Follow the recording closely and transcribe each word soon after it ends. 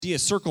idea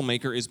Circle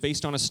Maker is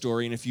based on a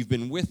story, and if you've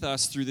been with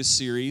us through this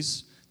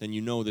series, then you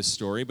know this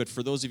story. But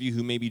for those of you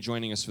who may be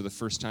joining us for the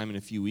first time in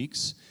a few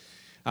weeks,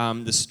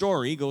 the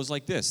story goes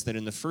like this, that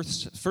in the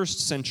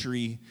first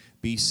century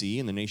BC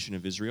in the nation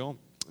of Israel,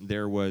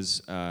 there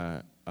was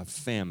a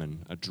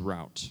famine, a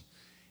drought.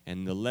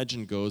 And the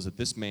legend goes that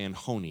this man,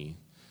 Honi,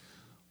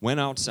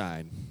 went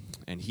outside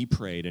and he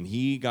prayed and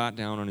he got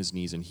down on his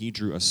knees and he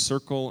drew a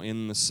circle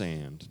in the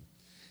sand.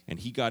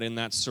 And he got in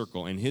that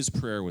circle and his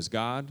prayer was,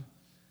 God,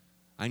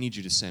 I need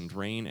you to send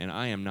rain, and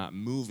I am not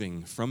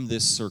moving from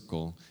this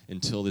circle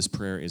until this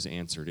prayer is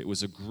answered. It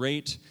was a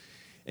great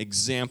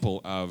example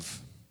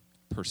of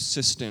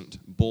persistent,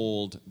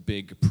 bold,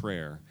 big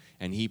prayer.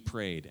 And he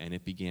prayed, and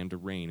it began to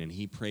rain. And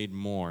he prayed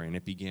more, and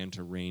it began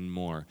to rain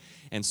more.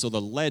 And so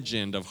the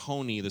legend of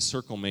Honi, the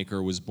circle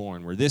maker, was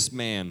born, where this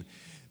man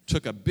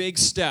took a big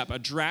step, a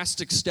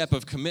drastic step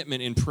of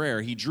commitment in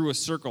prayer. He drew a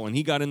circle, and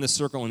he got in the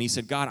circle, and he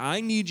said, God, I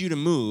need you to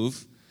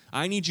move.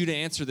 I need you to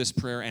answer this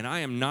prayer, and I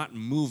am not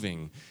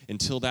moving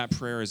until that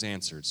prayer is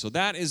answered. So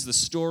that is the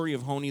story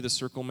of Honi, the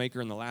circle maker.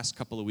 In the last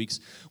couple of weeks,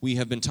 we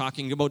have been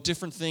talking about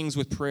different things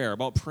with prayer,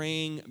 about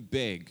praying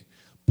big,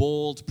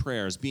 bold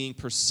prayers, being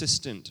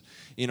persistent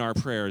in our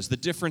prayers. The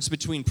difference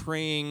between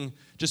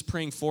just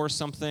praying for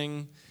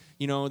something.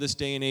 You know, this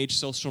day and age,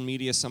 social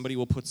media, somebody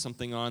will put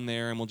something on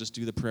there and we'll just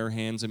do the prayer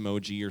hands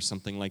emoji or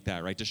something like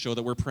that, right? To show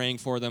that we're praying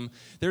for them.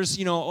 There's,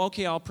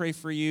 okay, I'll pray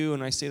for you,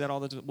 and we'll say that all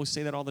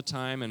the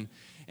time,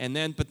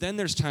 but then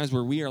there's times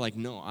where we are like,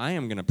 no, I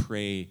am going to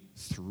pray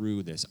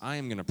through this. I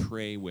am going to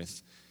pray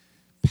with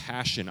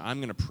passion. I'm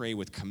going to pray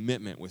with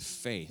commitment, with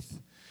faith.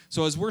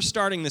 So as we're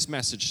starting this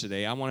message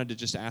today, I wanted to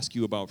just ask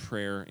you about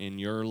prayer in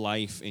your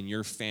life, in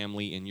your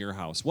family, in your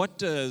house.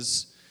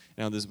 This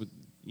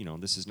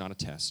is not a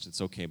test.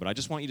 It's okay. But I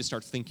just want you to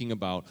start thinking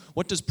about,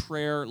 what does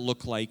prayer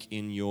look like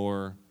in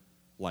your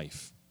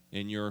life,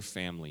 in your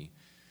family?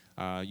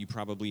 You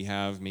probably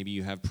maybe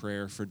you have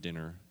prayer for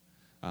dinner.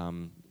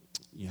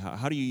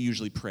 How do you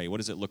usually pray? What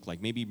does it look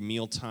like? Maybe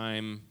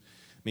mealtime.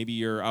 Maybe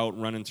you're out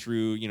running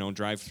through,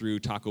 drive through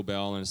Taco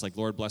Bell, and it's like,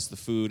 Lord, bless the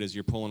food as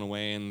you're pulling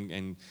away.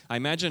 And I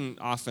imagine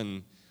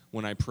often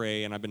when I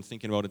pray, and I've been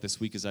thinking about it this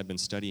week as I've been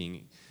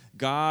studying,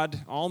 God,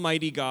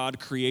 Almighty God,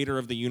 creator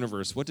of the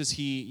universe, what does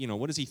he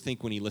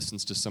think when he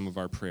listens to some of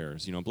our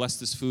prayers? Bless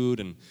this food,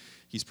 and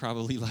he's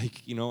probably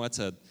like,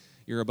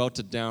 you're about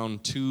to down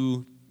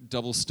 2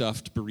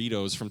 double-stuffed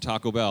burritos from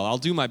Taco Bell. I'll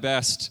do my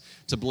best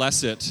to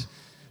bless it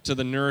to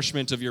the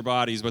nourishment of your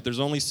bodies, but there's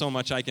only so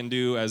much I can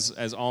do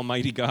as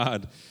Almighty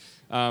God.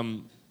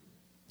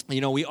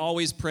 We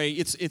always pray.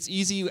 It's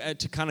easy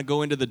to kind of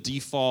go into the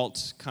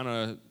default kind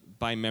of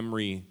by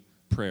memory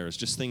prayers,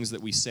 just things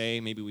that we say.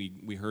 Maybe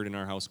we heard in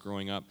our house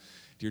growing up,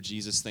 Dear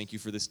Jesus, thank you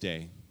for this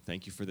day.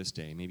 Thank you for this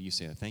day. Maybe you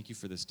say that, thank you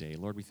for this day.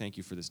 Lord, we thank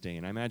you for this day.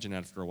 And I imagine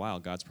after a while,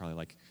 God's probably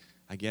like,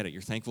 I get it.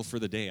 You're thankful for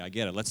the day. I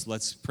get it.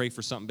 Let's pray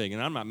for something big. And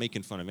I'm not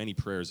making fun of any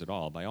prayers at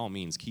all. By all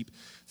means, keep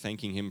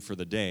thanking him for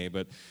the day.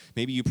 But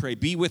maybe you pray,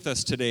 be with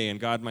us today, and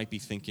God might be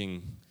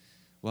thinking,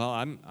 well,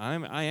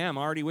 I am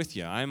already with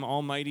you. I'm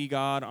Almighty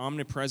God,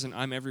 omnipresent.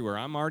 I'm everywhere.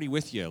 I'm already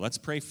with you. Let's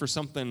pray for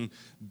something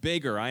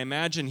bigger. I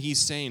imagine he's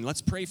saying,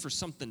 let's pray for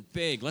something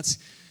big. Let's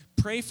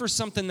pray for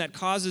something that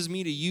causes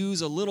me to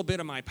use a little bit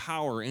of my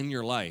power in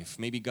your life.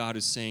 Maybe God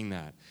is saying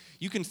that.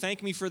 You can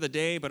thank me for the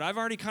day, but I've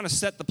already kind of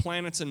set the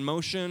planets in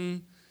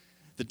motion.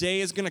 The day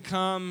is going to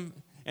come,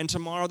 and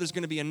tomorrow there's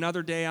going to be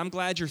another day. I'm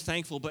glad you're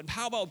thankful, but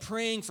how about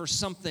praying for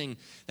something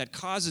that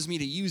causes me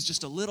to use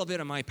just a little bit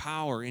of my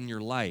power in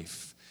your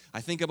life?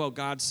 I think about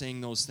God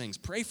saying those things.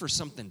 Pray for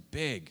something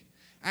big.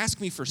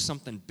 Ask me for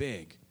something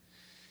big.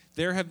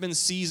 There have been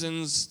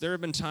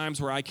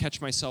times where I catch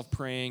myself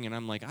praying, and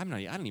I'm like, I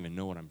don't even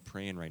know what I'm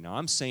praying right now.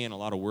 I'm saying a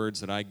lot of words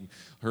that I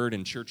heard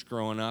in church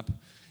growing up,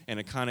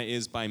 and it kind of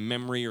is by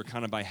memory or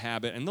kind of by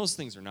habit, and those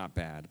things are not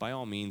bad. By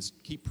all means,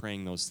 keep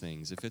praying those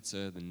things. If it's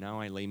the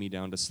now I lay me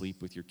down to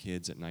sleep with your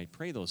kids at night,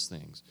 pray those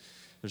things.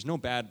 There's no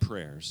bad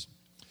prayers.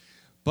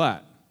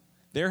 But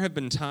there have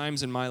been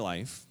times in my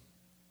life,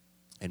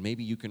 and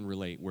maybe you can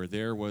relate, where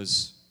there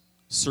was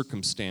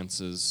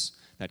circumstances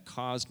that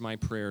caused my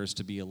prayers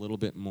to be a little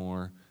bit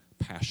more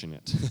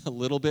passionate, a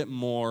little bit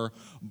more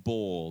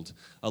bold,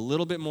 a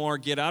little bit more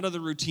get out of the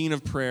routine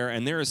of prayer.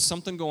 And there is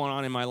something going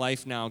on in my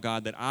life now,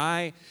 God, that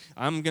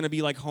I'm going to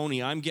be like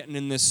Honi. I'm getting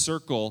in this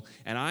circle,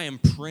 and I am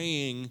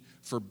praying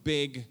for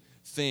big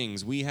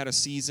things. We had a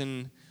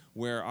season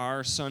where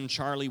our son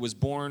Charlie was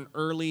born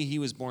early. He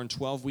was born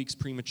 12 weeks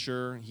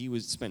premature. He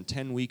spent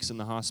 10 weeks in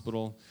the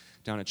hospital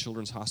down at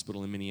Children's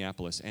Hospital in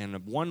Minneapolis.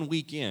 And 1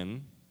 week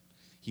in,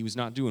 he was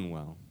not doing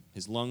well.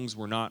 His lungs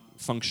were not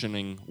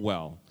functioning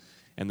well.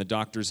 And the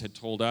doctors had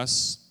told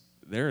us,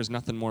 there is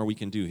nothing more we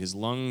can do. His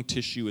lung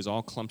tissue is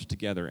all clumped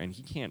together, and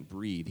he can't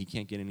breathe. He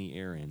can't get any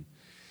air in.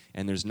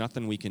 And there's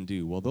nothing we can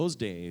do. Well, those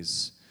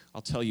days,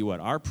 I'll tell you what,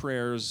 our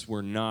prayers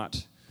were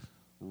not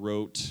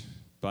rote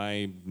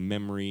by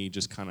memory,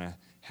 just kind of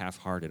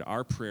half-hearted.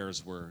 Our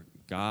prayers were,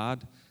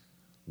 God,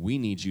 we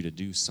need you to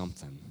do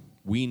something.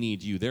 We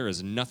need you. There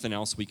is nothing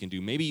else we can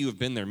do. Maybe you have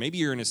been there. Maybe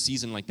you're in a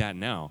season like that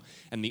now.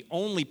 And the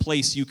only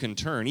place you can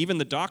turn, even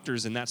the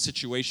doctors in that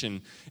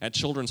situation at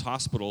Children's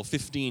Hospital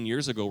 15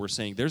 years ago were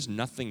saying, there's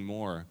nothing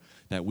more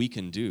that we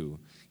can do.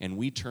 And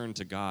we turned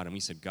to God and we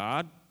said,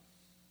 God,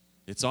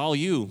 it's all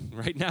you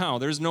right now.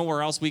 There's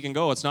nowhere else we can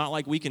go. It's not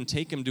like we can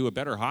take him to a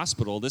better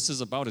hospital. This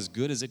is about as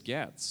good as it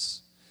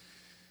gets.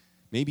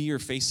 Maybe you're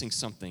facing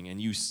something and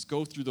you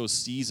go through those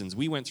seasons.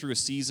 We went through a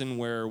season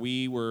where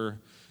we were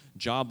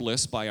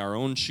jobless by our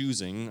own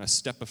choosing, a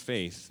step of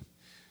faith.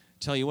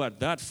 Tell you what,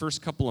 that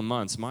first couple of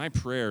months, my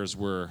prayers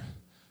were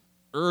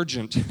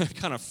urgent,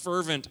 kind of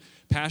fervent,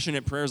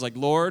 passionate prayers like,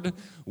 Lord,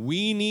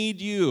 we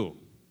need you.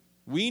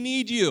 We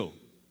need you.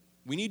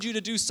 We need you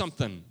to do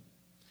something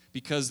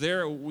because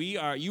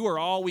you are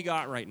all we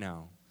got right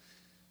now.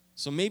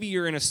 So maybe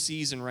you're in a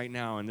season right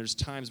now and there's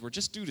times where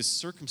just due to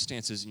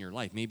circumstances in your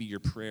life, maybe your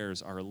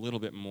prayers are a little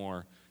bit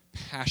more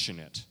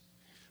passionate,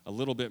 a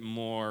little bit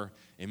more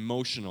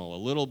emotional, a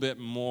little bit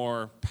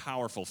more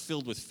powerful,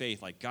 filled with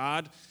faith. Like,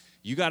 God,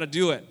 you got to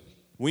do it.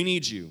 We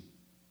need you.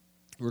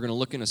 We're going to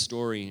look in a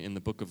story in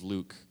the book of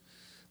Luke.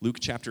 Luke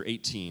chapter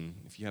 18.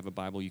 If you have a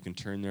Bible, you can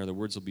turn there. The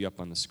words will be up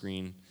on the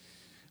screen.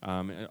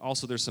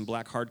 Also, there's some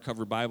black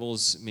hardcover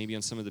Bibles, maybe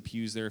on some of the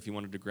pews there if you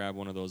wanted to grab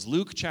one of those.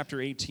 Luke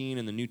chapter 18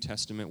 in the New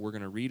Testament, we're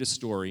going to read a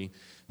story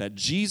that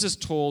Jesus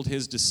told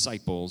his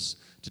disciples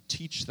to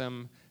teach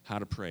them how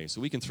to pray. So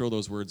we can throw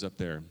those words up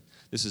there.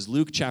 This is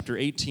Luke chapter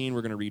 18.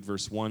 We're going to read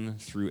verse 1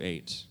 through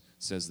 8. It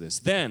says this,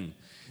 Then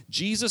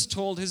Jesus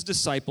told his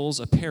disciples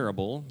a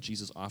parable.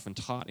 Jesus often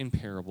taught in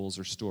parables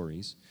or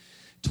stories.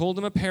 Told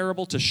them a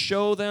parable to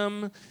show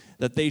them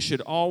that they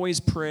should always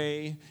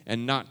pray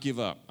and not give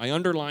up. I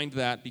underlined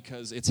that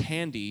because it's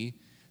handy.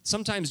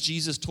 Sometimes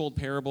Jesus told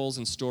parables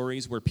and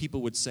stories where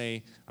people would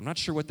say, I'm not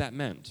sure what that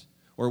meant.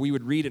 Or we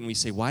would read it and we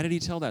say, why did he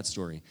tell that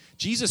story?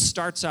 Jesus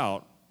starts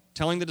out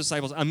telling the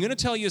disciples, I'm going to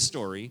tell you a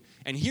story,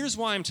 and here's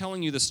why I'm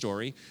telling you the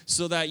story,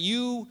 so that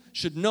you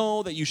should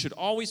know that you should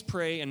always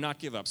pray and not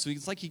give up. So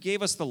it's like he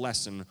gave us the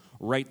lesson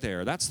right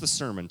there. That's the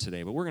sermon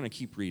today, but we're going to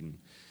keep reading.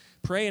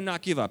 Pray and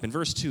not give up. In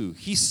verse 2,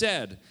 he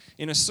said,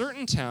 in a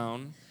certain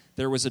town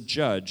there was a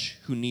judge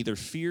who neither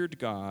feared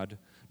God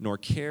nor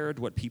cared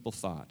what people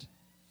thought.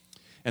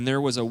 And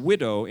there was a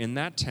widow in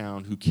that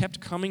town who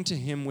kept coming to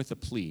him with a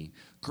plea,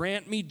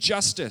 grant me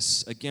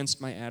justice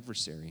against my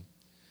adversary.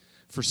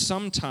 For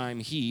some time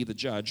he, the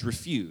judge,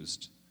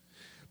 refused.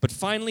 But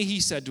finally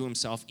he said to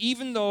himself,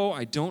 even though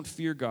I don't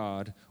fear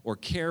God or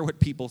care what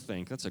people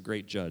think, that's a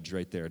great judge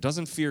right there.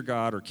 Doesn't fear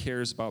God or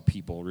cares about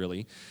people,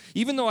 really.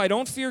 Even though I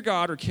don't fear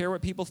God or care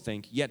what people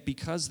think, yet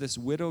because this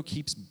widow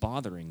keeps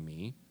bothering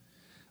me,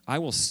 I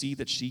will see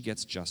that she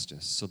gets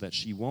justice so that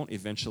she won't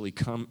eventually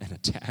come and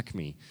attack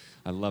me.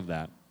 I love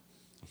that.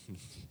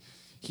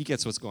 He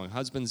gets what's going on.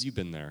 Husbands, you've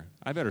been there.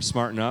 I better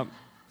smarten up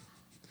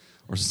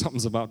or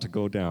something's about to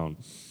go down.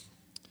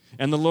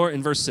 And the Lord,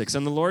 in verse 6,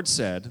 and the Lord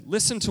said,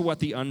 listen to what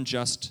the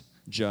unjust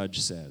judge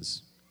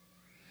says.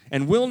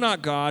 And will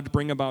not God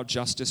bring about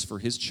justice for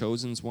his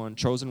chosen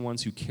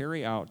ones who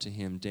carry out to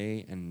him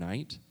day and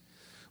night?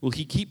 Will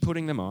he keep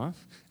putting them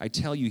off? I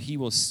tell you, he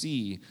will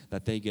see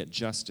that they get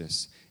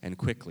justice and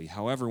quickly.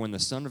 However, when the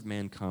Son of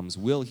Man comes,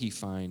 will he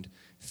find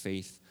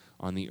faith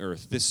on the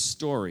earth? This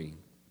story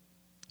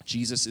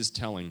Jesus is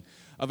telling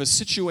of a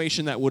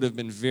situation that would have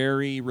been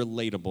very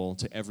relatable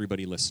to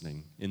everybody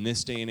listening. In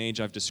this day and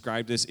age, I've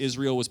described this,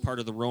 Israel was part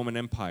of the Roman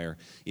Empire.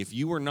 If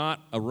you were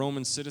not a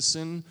Roman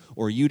citizen,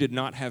 or you did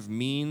not have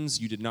means,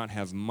 you did not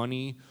have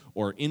money,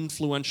 or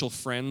influential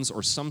friends,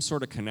 or some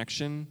sort of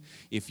connection,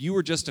 if you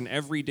were just an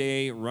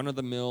everyday,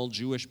 run-of-the-mill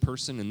Jewish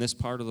person in this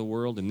part of the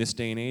world, in this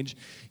day and age,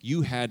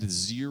 you had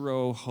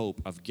zero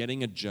hope of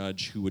getting a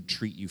judge who would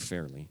treat you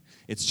fairly.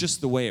 It's just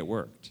the way it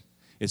worked.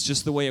 It's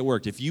just the way it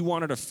worked. If you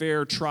wanted a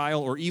fair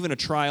trial or even a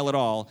trial at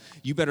all,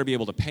 you better be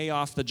able to pay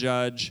off the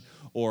judge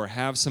or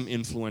have some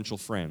influential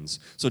friends.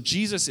 So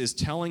Jesus is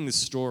telling the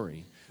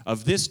story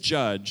of this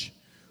judge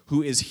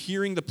who is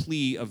hearing the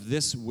plea of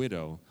this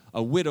widow,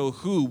 a widow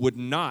who would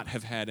not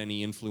have had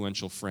any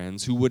influential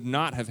friends, who would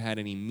not have had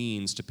any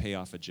means to pay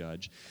off a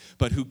judge,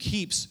 but who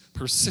keeps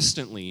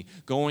persistently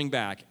going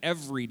back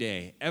every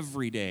day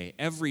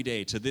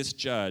to this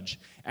judge,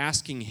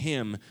 asking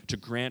him to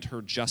grant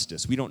her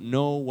justice. We don't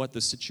know what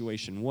the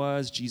situation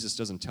was. Jesus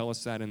doesn't tell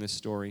us that in this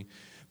story,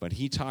 but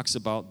he talks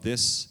about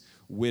this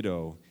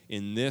widow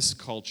in this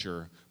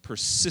culture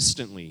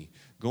persistently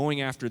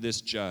going after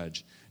this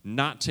judge,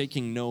 not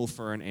taking no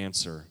for an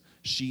answer.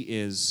 She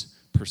is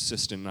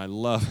persistent. And I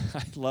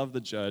love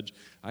the judge.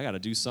 I got to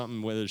do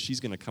something whether she's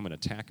going to come and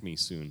attack me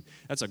soon.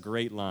 That's a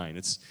great line.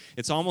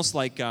 It's almost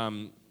like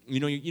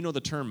you know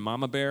the term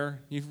mama bear.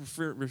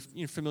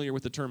 You're familiar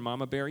with the term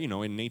mama bear? You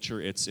know, in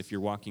nature, it's if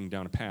you're walking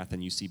down a path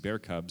and you see bear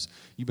cubs,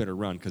 you better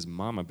run because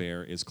mama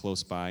bear is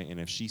close by, and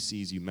if she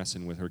sees you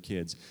messing with her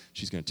kids,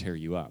 she's going to tear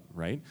you up,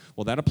 right?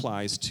 Well, that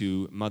applies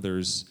to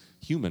mothers,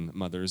 human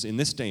mothers, in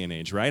this day and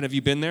age, right? Have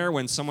you been there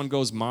when someone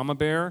goes mama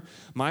bear?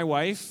 My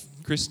wife,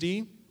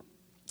 Christy,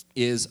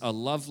 is a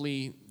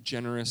lovely,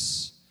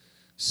 generous,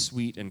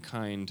 sweet, and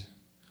kind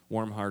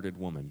warm-hearted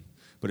woman.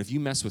 But if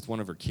you mess with one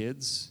of her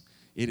kids,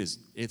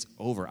 it's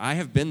over. I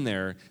have been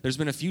there. There's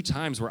been a few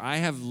times where I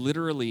have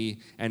literally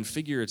and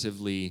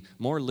figuratively,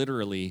 more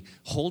literally,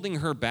 holding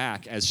her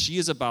back as she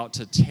is about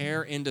to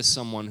tear into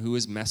someone who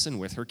is messing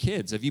with her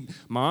kids.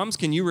 Moms,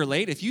 can you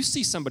relate? If you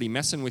see somebody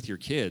messing with your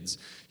kids,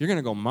 you're going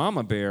to go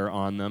mama bear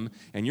on them,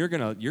 and you're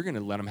going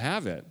to let them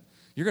have it.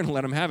 You're going to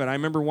let them have it. I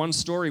remember one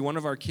story. One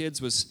of our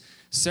kids was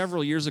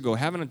several years ago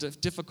having a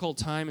difficult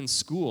time in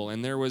school,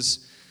 and there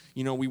was,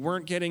 we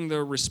weren't getting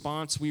the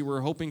response we were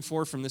hoping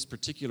for from this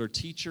particular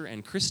teacher,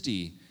 and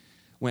Christy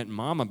went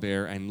mama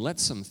bear and let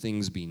some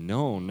things be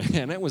known.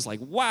 And it was like,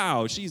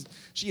 wow, she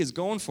is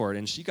going for it,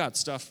 and she got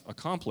stuff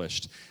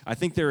accomplished. I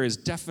think there is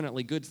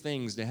definitely good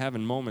things to have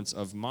in moments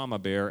of mama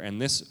bear,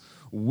 and this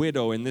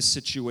widow in this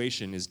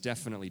situation is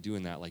definitely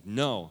doing that. Like,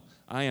 no,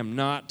 I am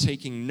not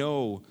taking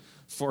no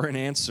for an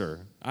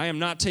answer. I am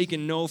not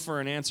taking no for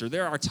an answer.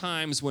 There are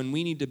times when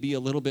we need to be a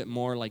little bit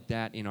more like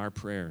that in our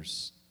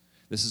prayers.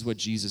 This is what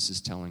Jesus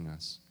is telling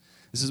us.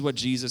 This is what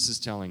Jesus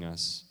is telling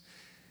us.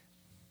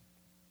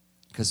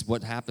 Because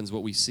what happens,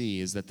 what we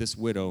see, is that this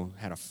widow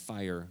had a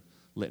fire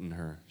lit in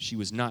her. She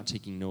was not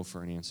taking no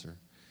for an answer.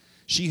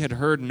 She had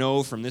heard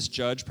no from this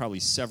judge probably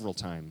several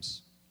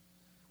times.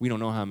 We don't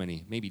know how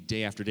many, maybe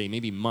day after day,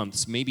 maybe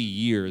months, maybe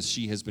years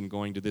she has been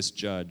going to this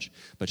judge,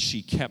 but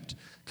she kept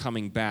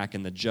coming back,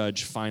 and the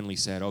judge finally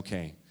said,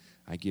 okay,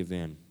 I give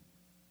in.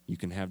 You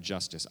can have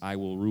justice. I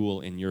will rule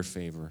in your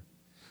favor.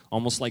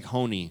 Almost like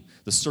Honi,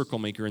 the circle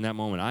maker in that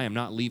moment. I am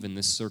not leaving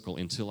this circle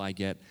until I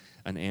get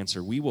an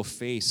answer. We will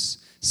face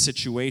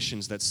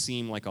situations that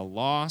seem like a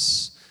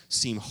loss,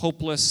 seem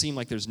hopeless, seem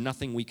like there's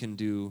nothing we can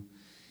do,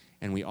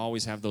 and we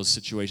always have those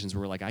situations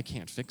where we're like, I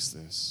can't fix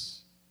this.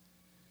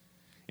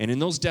 And in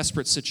those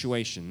desperate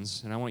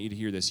situations, and I want you to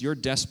hear this, your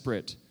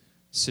desperate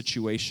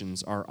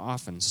situations are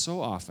often, so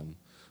often,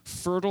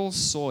 fertile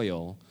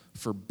soil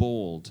for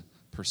bold,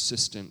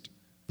 persistent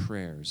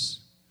prayers.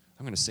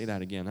 I'm going to say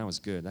that again. That was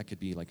good. That could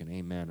be like an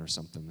amen or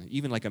something.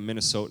 Even like a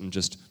Minnesotan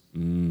just,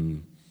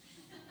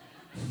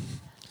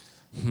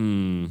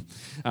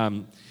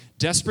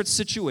 Desperate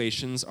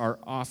situations are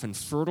often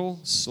fertile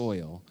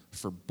soil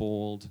for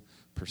bold,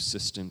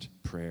 persistent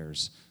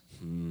prayers.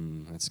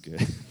 That's good.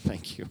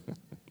 Thank you.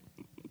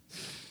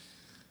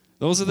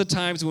 Those are the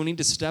times when we need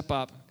to step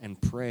up and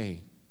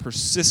pray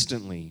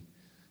persistently,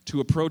 to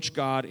approach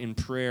God in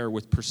prayer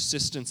with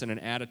persistence and an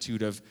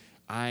attitude of,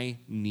 I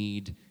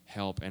need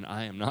help, and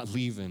I am not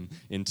leaving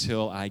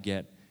until I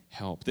get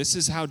help. This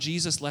is how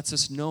Jesus lets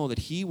us know that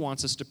he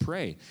wants us to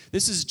pray.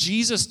 This is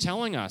Jesus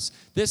telling us,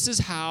 this is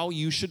how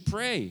you should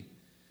pray.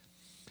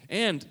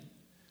 And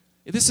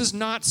this is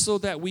not so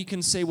that we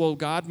can say, well,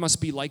 God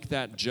must be like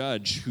that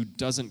judge who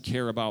doesn't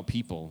care about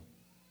people,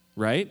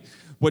 right?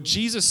 What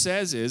Jesus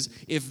says is,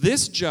 if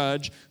this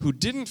judge who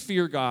didn't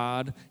fear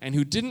God and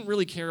who didn't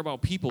really care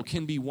about people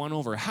can be won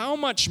over, how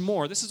much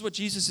more, this is what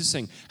Jesus is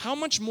saying, how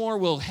much more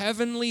will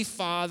Heavenly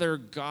Father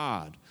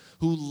God,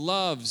 who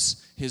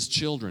loves his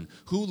children,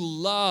 who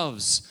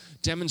loves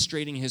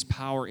demonstrating his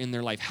power in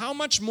their life, how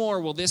much more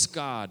will this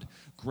God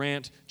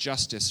grant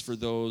justice for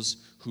those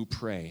who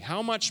pray?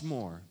 How much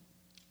more?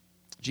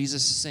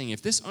 Jesus is saying,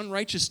 if this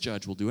unrighteous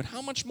judge will do it,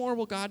 how much more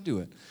will God do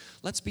it?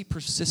 Let's be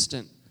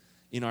persistent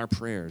in our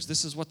prayers.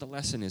 This is what the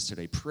lesson is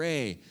today.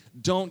 Pray.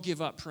 Don't give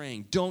up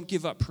praying. Don't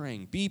give up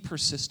praying. Be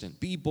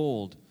persistent. Be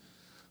bold.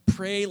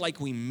 Pray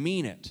like we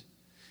mean it.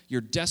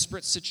 Your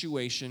desperate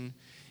situation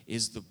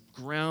is the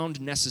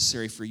ground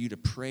necessary for you to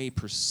pray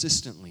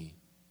persistently.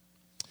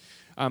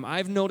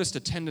 I've noticed a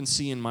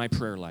tendency in my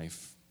prayer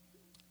life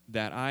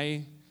that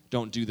I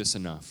don't do this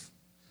enough.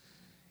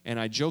 And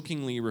I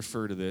jokingly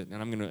refer to it,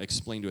 and I'm going to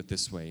explain to it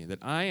this way, that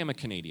I am a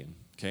Canadian.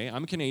 Okay,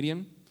 I'm a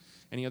Canadian.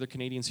 Any other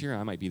Canadians here?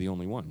 I might be the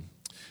only one.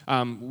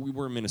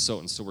 We're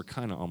Minnesotans, so we're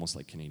kind of almost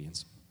like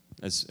Canadians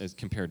as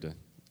compared to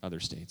other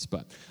states.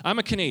 But I'm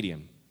a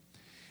Canadian.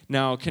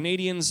 Now,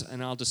 Canadians,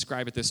 and I'll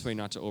describe it this way,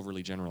 not to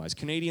overly generalize,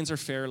 Canadians are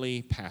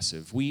fairly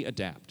passive. We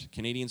adapt.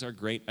 Canadians are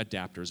great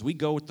adapters. We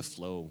go with the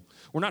flow.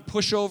 We're not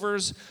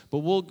pushovers, but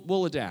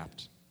we'll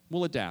adapt.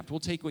 We'll adapt. We'll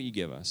take what you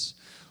give us.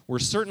 We're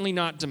certainly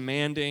not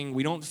demanding.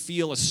 We don't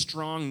feel a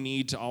strong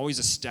need to always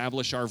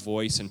establish our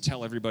voice and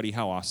tell everybody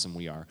how awesome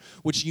we are,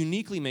 which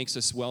uniquely makes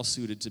us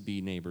well-suited to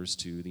be neighbors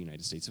to the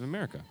United States of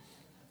America,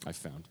 I've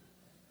found.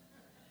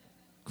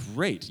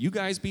 Great. You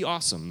guys be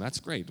awesome. That's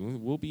great.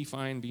 We'll be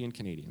fine being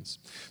Canadians.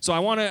 So I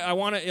want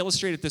to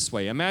illustrate it this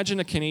way.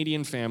 Imagine a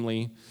Canadian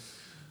family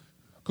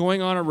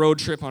going on a road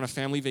trip on a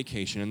family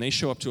vacation, and they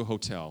show up to a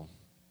hotel.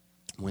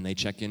 When they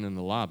check in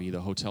the lobby, the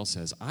hotel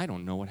says, I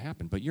don't know what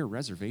happened, but your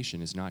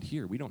reservation is not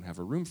here. We don't have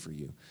a room for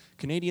you.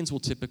 Canadians will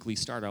typically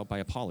start out by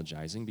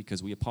apologizing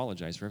because we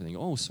apologize for everything.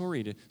 Oh,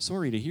 sorry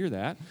to hear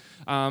that.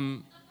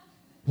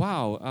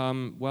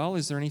 Well,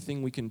 is there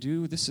anything we can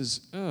do? This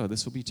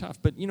will be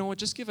tough. But you know what?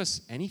 Just give us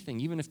anything.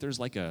 Even if there's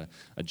like a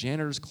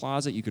janitor's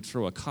closet, you could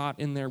throw a cot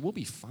in there. We'll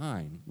be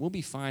fine. We'll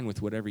be fine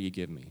with whatever you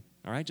give me.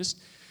 All right? Just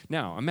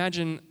now,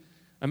 imagine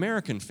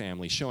American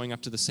family showing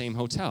up to the same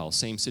hotel,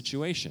 same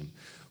situation.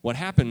 What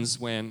happens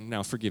when,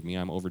 now forgive me,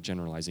 I'm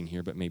overgeneralizing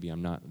here, but maybe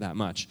I'm not that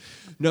much.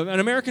 No,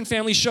 an American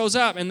family shows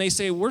up and they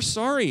say, we're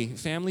sorry,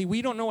 family,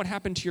 we don't know what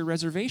happened to your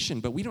reservation,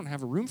 but we don't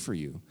have a room for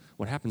you.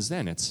 What happens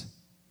then? It's,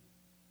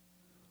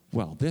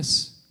 well,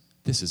 this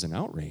is an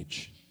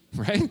outrage,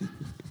 right?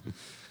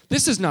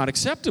 This is not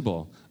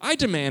acceptable. I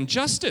demand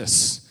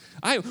justice.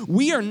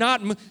 We are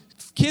not...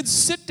 Kids,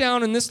 sit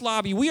down in this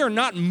lobby. We are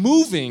not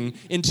moving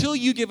until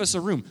you give us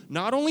a room.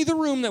 Not only the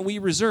room that we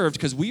reserved,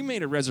 because we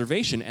made a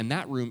reservation, and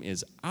that room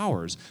is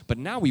ours, but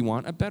now we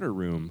want a better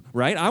room,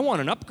 right? I want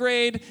an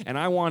upgrade, and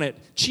I want it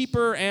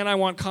cheaper, and I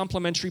want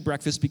complimentary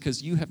breakfast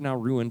because you have now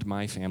ruined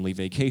my family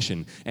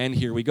vacation. And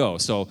here we go.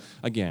 So,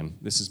 again,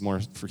 this is more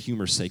for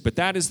humor's sake, but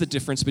that is the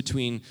difference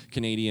between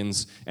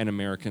Canadians and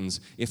Americans,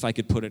 if I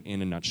could put it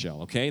in a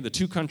nutshell, okay? The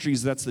two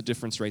countries, that's the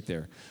difference right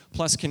there.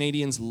 Plus,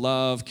 Canadians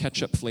love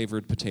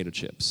ketchup-flavored potato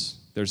chips.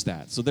 There's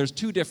that. So there's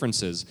two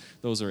differences.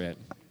 Those are it.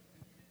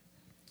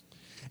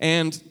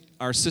 And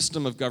our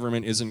system of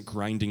government isn't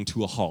grinding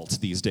to a halt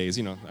these days.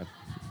 You know.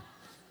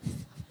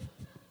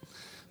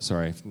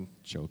 Sorry,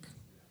 joke.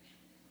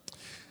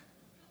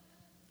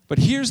 But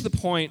here's the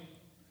point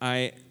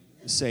I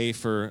say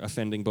for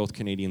offending both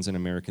Canadians and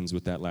Americans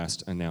with that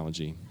last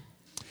analogy.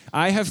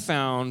 I have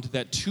found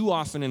that too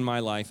often in my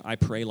life I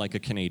pray like a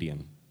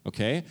Canadian.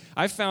 Okay?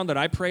 I've found that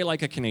I pray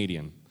like a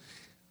Canadian.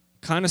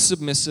 Kind of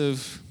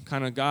submissive,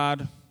 kind of,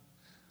 God,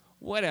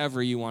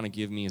 whatever you want to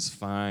give me is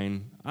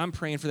fine. I'm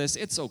praying for this.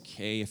 It's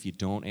okay if you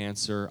don't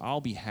answer.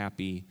 I'll be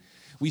happy.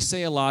 We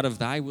say a lot of,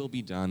 thy will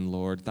be done,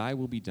 Lord, thy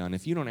will be done.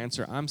 If you don't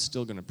answer, I'm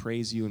still going to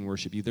praise you and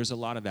worship you. There's a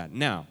lot of that.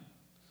 Now,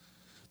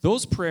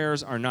 those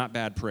prayers are not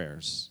bad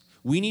prayers.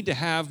 We need to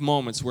have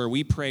moments where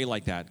we pray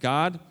like that.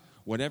 God,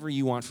 whatever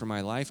you want for my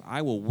life,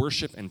 I will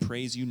worship and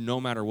praise you no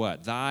matter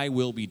what. Thy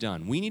will be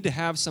done. We need to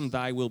have some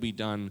thy will be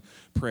done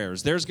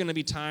prayers. There's going to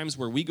be times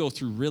where we go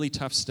through really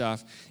tough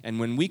stuff, and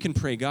when we can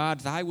pray,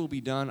 God, thy will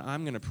be done,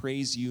 I'm going to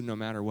praise you no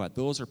matter what.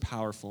 Those are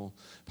powerful,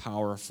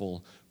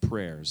 powerful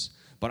prayers.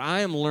 But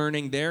I am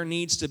learning there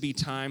needs to be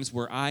times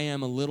where I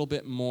am a little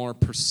bit more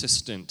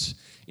persistent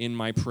in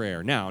my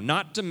prayer. Now,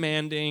 not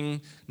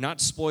demanding, not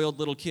spoiled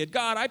little kid.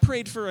 God, I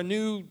prayed for a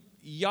new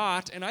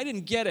yacht and I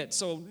didn't get it,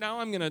 so now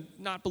I'm going to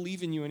not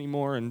believe in you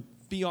anymore and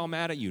be all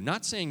mad at you.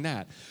 Not saying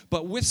that,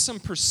 but with some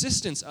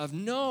persistence of,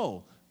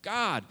 no,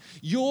 God,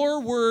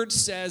 your word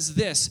says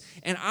this,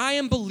 and I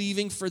am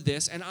believing for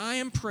this, and I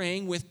am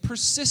praying with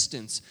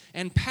persistence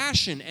and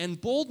passion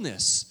and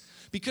boldness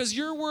because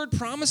your word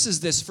promises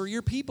this for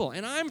your people,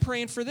 and I'm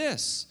praying for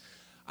this.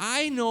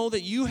 I know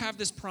that you have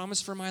this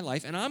promise for my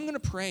life, and I'm going to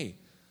pray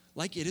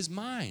like it is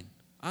mine.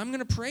 I'm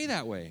going to pray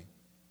that way.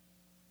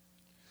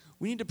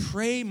 We need to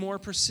pray more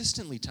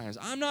persistently times.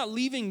 I'm not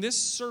leaving this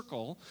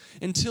circle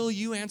until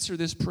you answer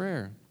this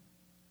prayer.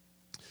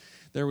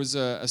 There was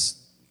a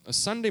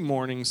Sunday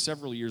morning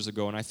several years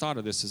ago, and I thought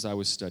of this as I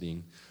was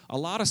studying. A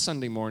lot of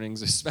Sunday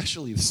mornings,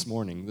 especially this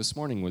morning. This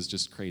morning was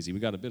just crazy. We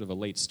got a bit of a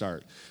late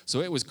start.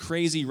 So it was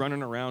crazy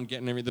running around,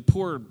 getting everything. The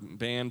poor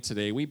band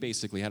today, we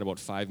basically had about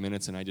 5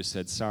 minutes, and I just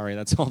said, sorry,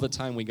 that's all the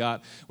time we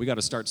got. We got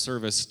to start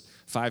service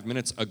 5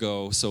 minutes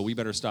ago, so we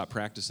better stop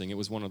practicing. It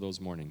was one of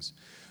those mornings.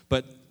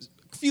 But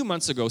a few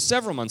months ago,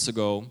 several months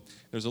ago,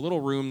 there's a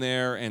little room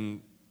there, and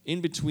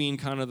in between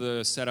kind of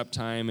the setup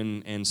time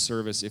and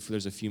service, if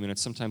there's a few minutes,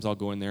 sometimes I'll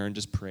go in there and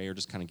just pray or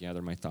just kind of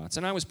gather my thoughts.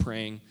 And I was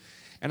praying,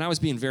 and I was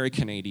being very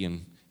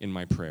Canadian in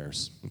my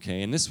prayers,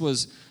 okay? And this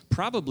was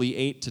probably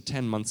 8 to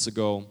 10 months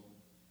ago.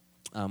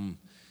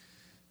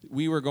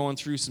 We were going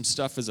through some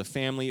stuff as a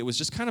family. It was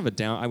just kind of a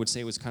down, I would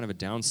say it was kind of a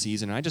down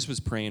season. I just was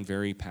praying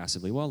very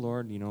passively. Well,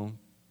 Lord,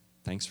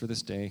 thanks for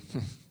this day.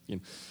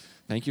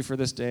 Thank you for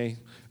this day.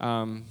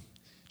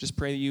 Just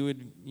pray that you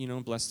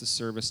would, bless the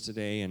service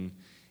today.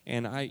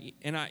 And I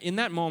in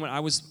that moment,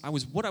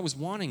 what I was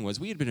wanting was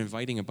we had been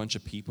inviting a bunch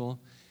of people,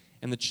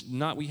 and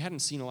we hadn't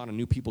seen a lot of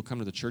new people come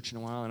to the church in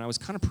a while, and I was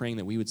kind of praying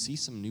that we would see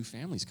some new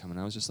families come. And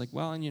I was just like,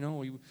 well,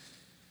 and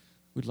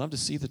we'd love to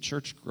see the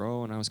church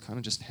grow, and I was kind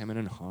of just hemming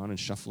and hawing and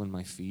shuffling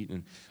my feet,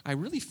 and I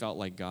really felt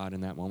like God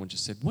in that moment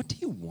just said, what do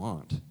you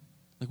want?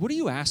 Like, what are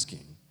you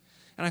asking?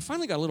 And I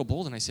finally got a little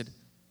bold, and I said,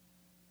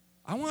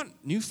 I want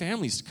new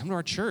families to come to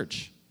our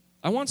church.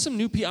 I want some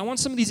new people. I want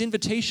some of these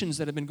invitations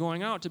that have been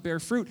going out to bear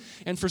fruit,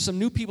 and for some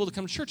new people to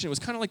come to church. And it was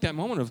kind of like that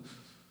moment of,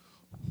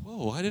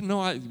 whoa, I didn't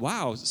know.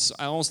 Wow.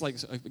 I almost like,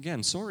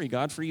 again, sorry,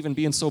 God, for even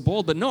being so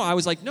bold. But no, I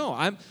was like, no,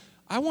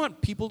 I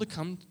want people to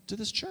come to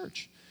this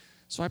church.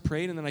 So I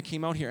prayed, and then I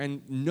came out here,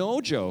 and no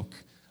joke,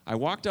 I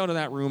walked out of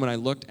that room, and I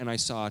looked, and I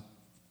saw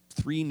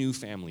 3 new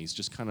families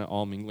just kind of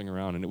all mingling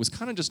around. And it was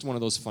kind of just one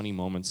of those funny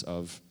moments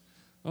of,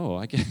 oh,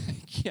 I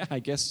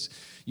guess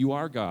you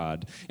are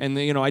God. And,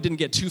 I didn't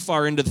get too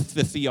far into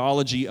the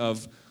theology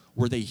of,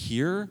 were they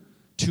here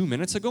 2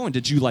 minutes ago? And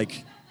did you,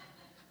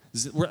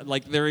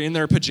 they're in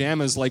their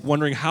pajamas,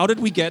 wondering, how did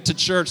we get to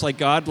church?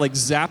 God,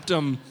 zapped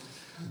them.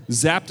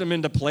 zapped them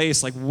into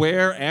place. Like,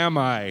 where am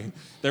I?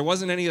 There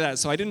wasn't any of that.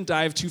 So I didn't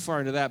dive too far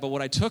into that. But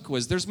what I took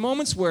was there's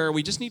moments where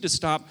we just need to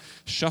stop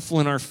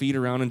shuffling our feet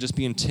around and just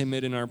being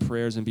timid in our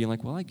prayers and being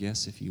like, well, I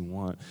guess if you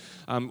want.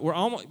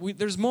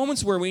 There's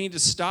moments where we need to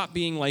stop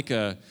being like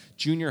a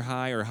junior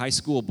high or high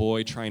school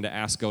boy trying to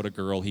ask out a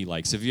girl he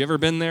likes. Have you ever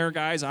been there,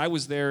 guys? I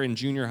was there in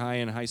junior high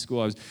and high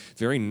school. I was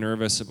very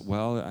nervous.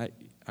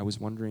 I was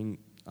wondering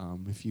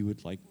if you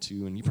would like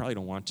to, and you probably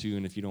don't want to,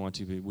 and if you don't want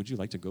to, would you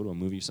like to go to a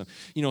movie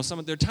or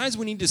something? There are times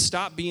we need to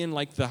stop being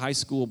like the high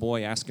school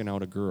boy asking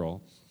out a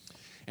girl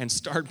and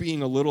start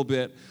being a little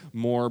bit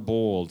more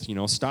bold.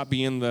 Stop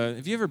being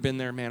have you ever been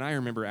there? Man, I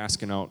remember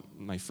asking out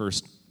my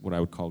first, what I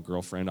would call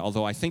girlfriend,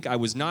 although I think I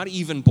was not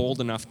even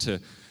bold enough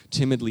to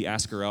timidly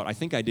ask her out. I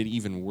think I did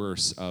even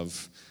worse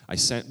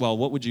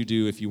what would you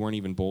do if you weren't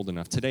even bold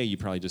enough? Today, you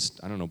probably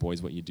I don't know,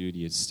 boys, what you do. Do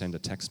you send a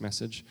text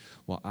message?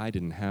 Well, I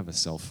didn't have a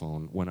cell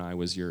phone when I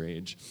was your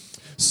age.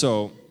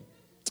 So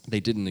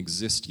they didn't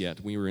exist yet.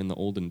 We were in the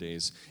olden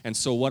days. And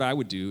so what I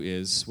would do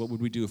is, what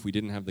would we do if we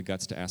didn't have the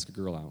guts to ask a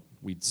girl out?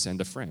 We'd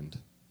send a friend,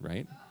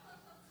 right?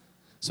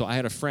 So I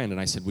had a friend,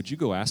 and I said, would you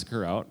go ask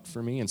her out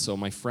for me? And so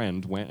my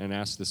friend went and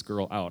asked this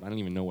girl out. I don't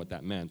even know what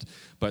that meant.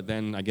 But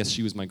then I guess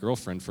she was my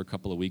girlfriend for a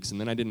couple of weeks,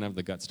 and then I didn't have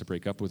the guts to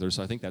break up with her,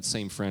 so I think that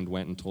same friend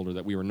went and told her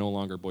that we were no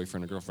longer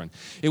boyfriend and girlfriend.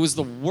 It was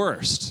the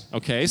worst,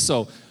 okay?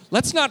 So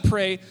let's not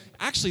pray.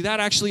 Actually, that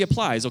actually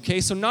applies, okay?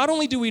 So not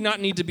only do we not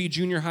need to be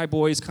junior high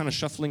boys kind of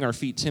shuffling our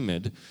feet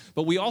timid,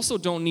 but we also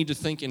don't need to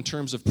think in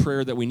terms of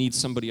prayer that we need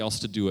somebody else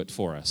to do it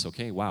for us,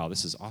 okay? Wow,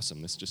 this is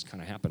awesome. This just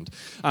kind of happened.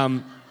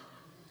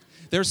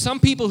 There's some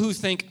people who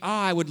think,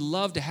 I would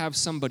love to have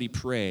somebody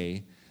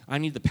pray. I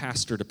need the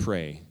pastor to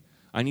pray.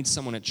 I need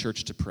someone at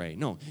church to pray.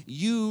 No,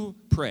 you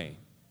pray.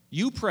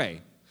 You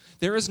pray.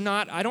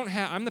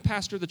 I'm the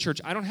pastor of the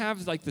church. I don't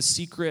have like the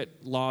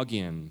secret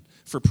login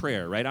for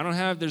prayer, right?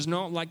 There's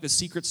no like the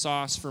secret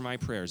sauce for my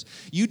prayers.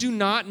 You do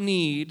not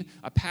need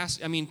a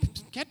pastor.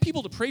 Get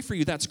people to pray for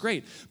you, that's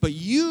great. But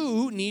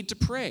you need to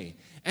pray.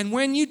 And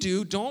when you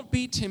do, don't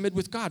be timid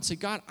with God. Say,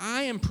 God,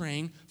 I am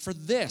praying for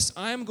this.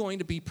 I'm going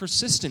to be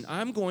persistent.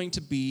 I'm going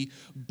to be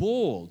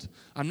bold.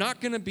 I'm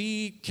not going to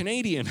be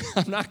Canadian.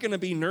 I'm not going to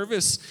be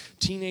nervous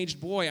teenage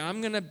boy.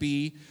 I'm going to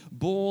be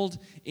bold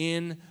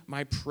in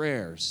my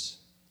prayers.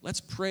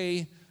 Let's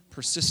pray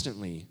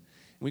persistently.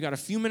 We got a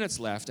few minutes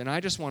left, and I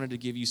just wanted to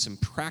give you some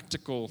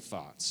practical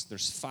thoughts.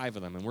 There's 5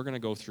 of them, and we're going to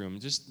go through them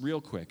just real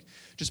quick.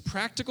 Just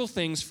practical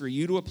things for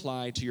you to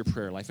apply to your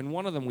prayer life. And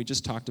one of them, we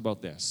just talked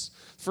about this.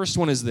 First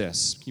one is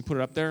this. Can you put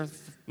it up there?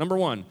 Number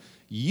 1,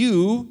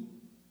 you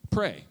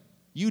pray.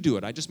 You do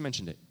it. I just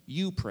mentioned it.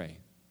 You pray.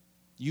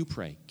 You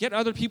pray. Get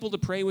other people to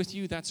pray with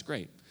you. That's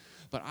great.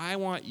 But I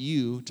want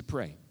you to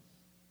pray.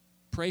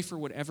 Pray for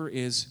whatever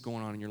is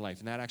going on in your life.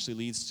 And that actually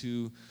leads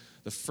to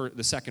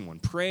the second one.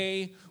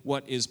 Pray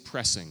what is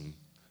pressing.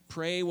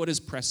 Pray what is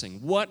pressing.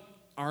 What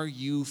are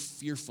you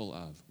fearful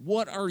of?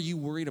 What are you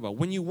worried about?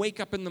 When you wake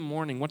up in the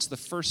morning, what's the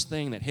first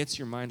thing that hits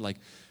your mind like,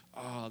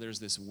 there's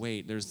this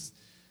weight. There's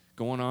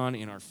going on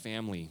in our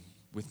family,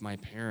 with my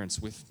parents,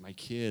 with my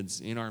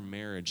kids, in our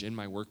marriage, in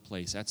my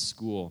workplace, at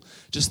school.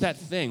 Just that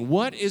thing.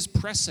 What is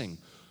pressing?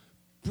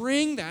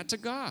 Bring that to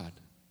God.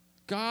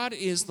 God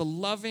is the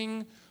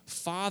loving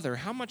Father.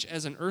 How much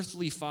as an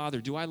earthly father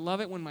do I love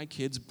it when my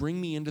kids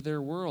bring me into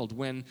their world?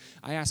 When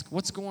I ask,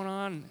 what's going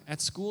on at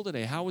school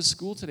today? How was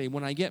school today?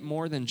 When I get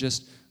more than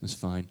just, it's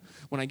fine.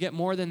 When I get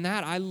more than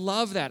that, I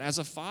love that as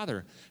a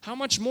father. How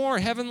much more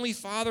Heavenly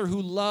Father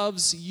who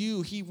loves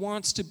you, He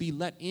wants to be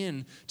let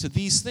in to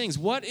these things.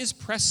 What is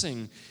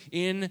pressing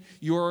in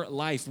your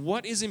life?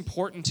 What is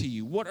important to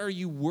you? What are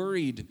you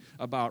worried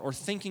about or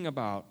thinking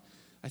about?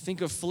 I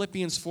think of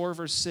Philippians 4,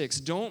 verse 6.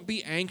 Don't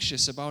be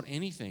anxious about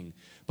anything,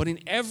 but in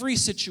every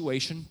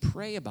situation,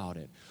 pray about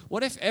it.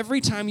 What if every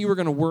time you were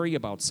going to worry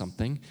about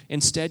something,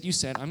 instead you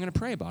said, I'm going to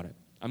pray about it.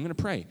 I'm going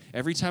to pray.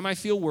 Every time I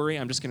feel worry,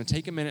 I'm just going to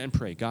take a minute and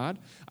pray. God,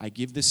 I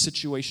give this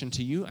situation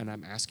to you, and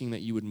I'm asking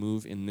that you would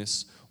move in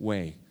this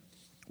way.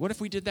 What if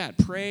we did that?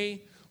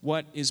 Pray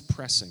what is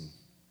pressing.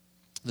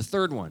 The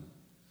third one,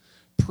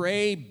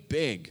 pray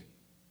big.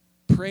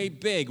 Pray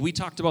big. We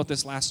talked about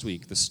this last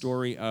week, the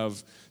story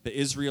of the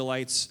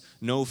Israelites,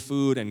 no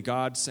food, and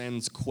God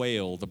sends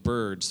quail, the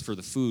birds, for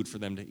the food for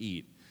them to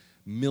eat.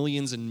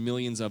 Millions and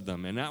millions of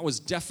them. And that was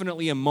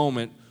definitely a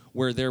moment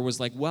where there was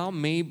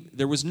maybe,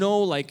 there was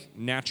no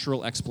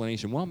natural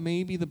explanation. Well,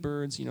 maybe the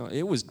birds,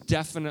 it was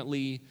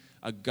definitely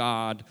a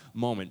God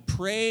moment.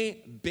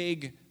 Pray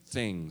big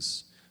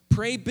things.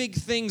 Pray big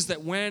things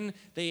that when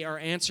they are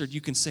answered,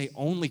 you can say,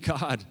 only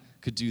God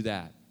could do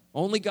that.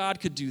 Only God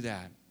could do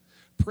that.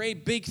 Pray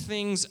big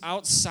things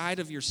outside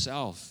of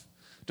yourself.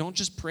 Don't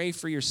just pray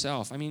for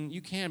yourself.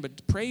 You can,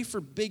 but pray for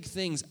big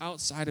things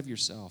outside of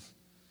yourself.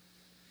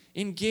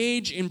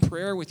 Engage in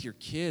prayer with your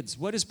kids.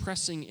 What is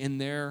pressing in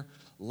their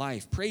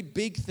life? Pray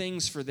big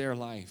things for their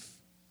life.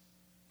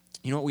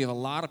 You know what? We have a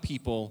lot of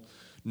people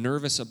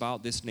nervous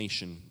about this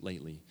nation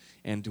lately.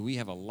 And we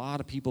have a lot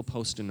of people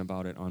posting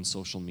about it on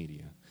social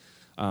media.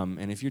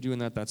 And if you're doing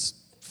that, that's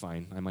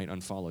fine. I might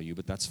unfollow you,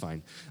 but that's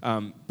fine.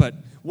 But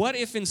what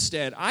if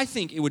instead, I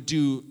think it would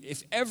do,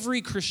 if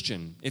every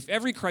Christian, if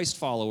every Christ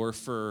follower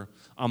for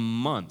a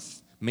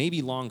month,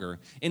 maybe longer,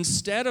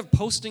 instead of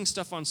posting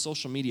stuff on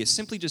social media,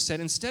 simply just said,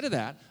 instead of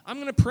that, I'm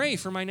going to pray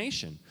for my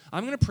nation.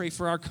 I'm going to pray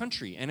for our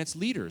country and its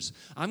leaders.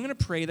 I'm going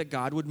to pray that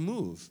God would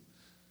move.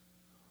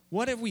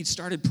 What if we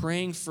started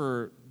praying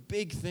for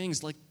big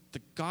things like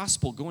the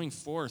gospel going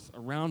forth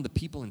around the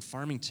people in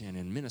Farmington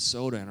and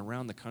Minnesota and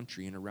around the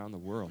country and around the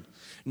world?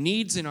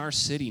 Needs in our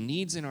city,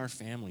 needs in our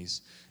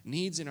families,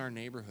 needs in our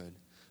neighborhood.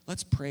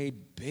 Let's pray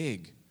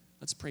big.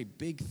 Let's pray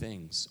big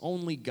things,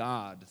 only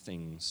God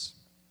things.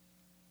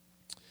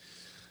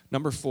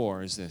 Number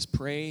 4 is this: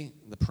 pray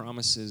the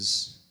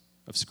promises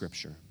of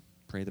Scripture.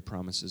 Pray the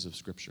promises of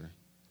Scripture.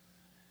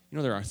 You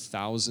know, there are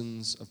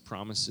thousands of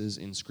promises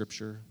in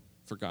Scripture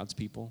for God's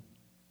people.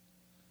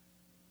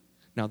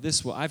 Now,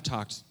 I've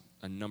talked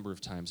a number of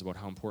times about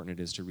how important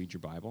it is to read your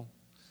Bible,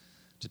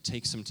 to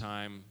take some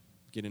time,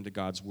 get into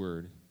God's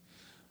Word.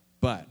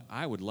 But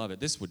I would love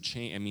it. This would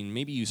change. I mean,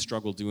 maybe you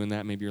struggle doing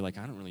that. Maybe you're like,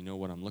 I don't really know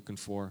what I'm looking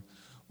for.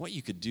 What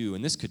you could do,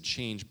 and this could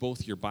change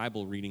both your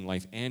Bible reading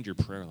life and your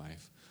prayer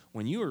life.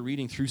 When you are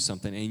reading through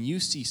something and you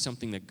see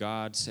something that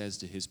God says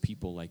to his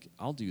people, like,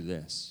 I'll do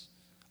this,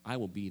 I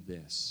will be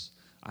this,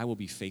 I will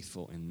be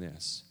faithful in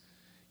this,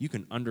 you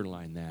can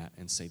underline that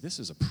and say, this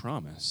is a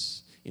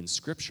promise in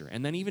Scripture.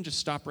 And then even just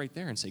stop right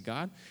there and say,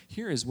 God,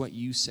 here is what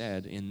you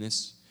said in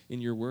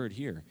your word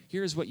here.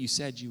 Here is what you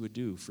said you would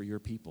do for your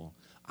people.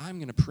 I'm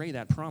going to pray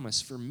that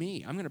promise for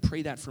me. I'm going to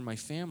pray that for my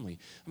family.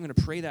 I'm going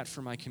to pray that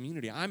for my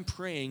community. I'm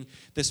praying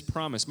this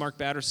promise. Mark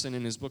Batterson,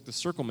 in his book, The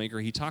Circle Maker,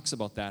 he talks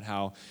about that,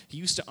 how he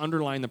used to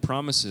underline the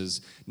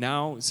promises.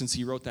 Now, since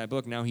he wrote that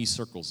book, now he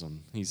circles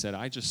them. He said,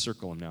 I just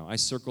circle them now. I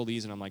circle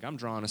these, and I'm like, I'm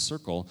drawing a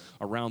circle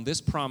around this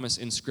promise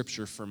in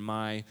Scripture for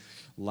my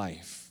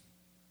life.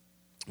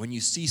 When you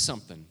see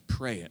something,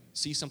 pray it.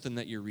 See something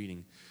that you're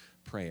reading,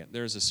 pray it.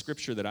 There's a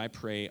scripture that I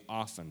pray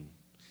often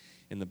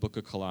in the book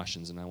of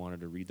Colossians, and I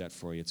wanted to read that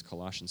for you. It's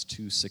Colossians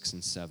 2, 6,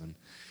 and 7. It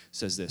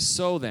says this: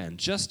 So then,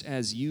 just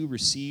as you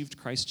received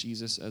Christ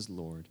Jesus as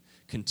Lord,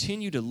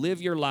 continue to live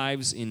your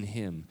lives in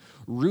him,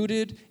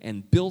 rooted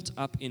and built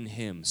up in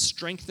him,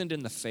 strengthened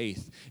in the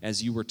faith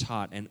as you were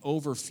taught, and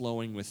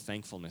overflowing with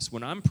thankfulness.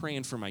 When I'm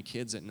praying for my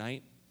kids at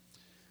night,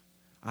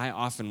 I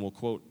often will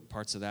quote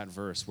parts of that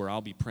verse where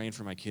I'll be praying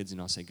for my kids and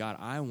I'll say, God,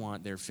 I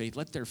want their faith,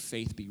 let their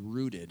faith be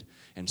rooted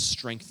and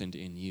strengthened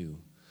in you.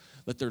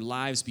 Let their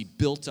lives be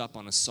built up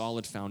on a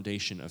solid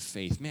foundation of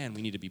faith. Man,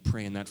 we need to be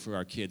praying that for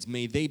our kids.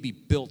 May they be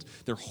built,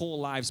 their whole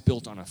lives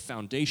built on a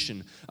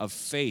foundation of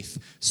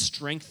faith,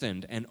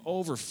 strengthened and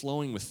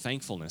overflowing with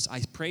thankfulness.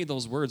 I pray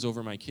those words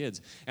over my kids.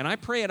 And I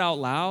pray it out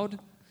loud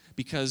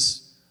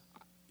because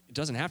it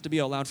doesn't have to be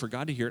out loud for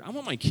God to hear it. I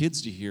want my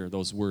kids to hear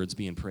those words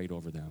being prayed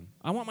over them.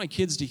 I want my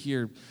kids to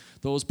hear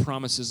those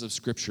promises of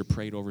Scripture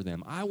prayed over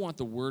them. I want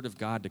the Word of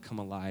God to come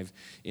alive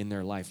in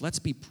their life. Let's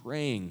be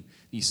praying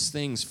these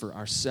things for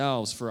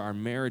ourselves, for our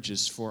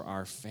marriages, for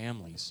our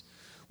families.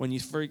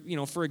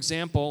 For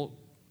example,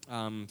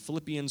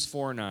 Philippians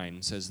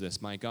 4:9 says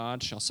this: My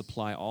God shall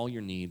supply all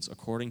your needs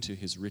according to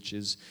his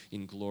riches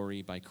in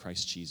glory by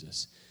Christ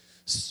Jesus.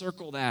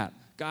 Circle that.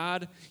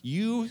 God,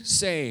 you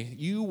say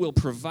you will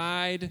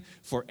provide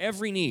for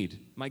every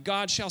need. My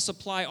God shall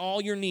supply all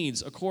your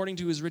needs according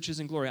to his riches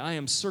and glory. I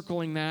am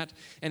circling that,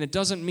 and it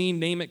doesn't mean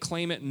name it,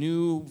 claim it,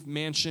 new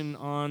mansion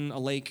on a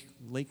lake,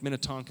 Lake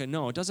Minnetonka.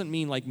 No, it doesn't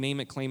mean like name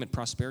it, claim it,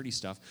 prosperity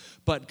stuff.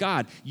 But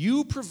God,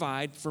 you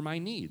provide for my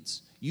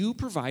needs. You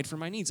provide for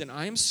my needs, and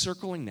I am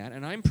circling that,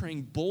 and I'm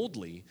praying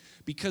boldly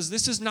because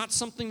this is not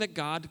something that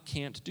God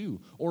can't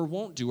do or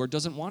won't do or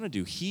doesn't want to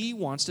do. He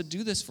wants to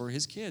do this for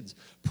his kids.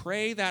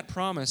 Pray that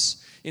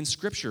promise in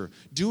Scripture.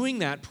 Doing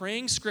that,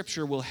 praying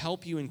Scripture, will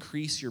help you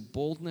increase your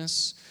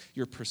boldness,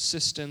 your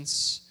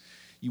persistence.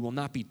 You will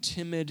not be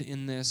timid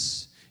in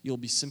this. You'll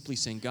be simply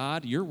saying,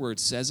 God, your word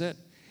says it,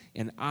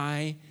 and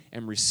I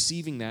am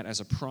receiving that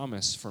as a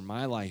promise for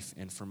my life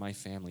and for my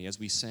family. As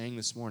we sang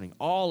this morning,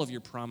 all of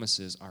your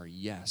promises are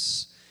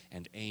yes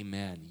and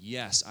amen.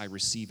 Yes, I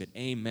receive it.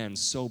 Amen.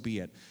 So be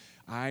it.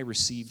 I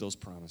receive those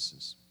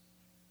promises.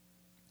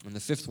 And the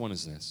fifth one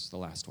is this, the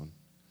last one.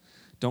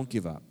 Don't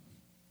give up.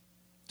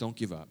 Don't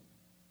give up.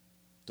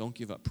 Don't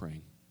give up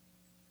praying.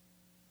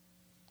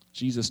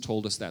 Jesus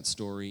told us that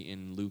story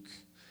in Luke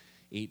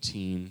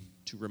 18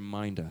 to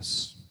remind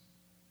us.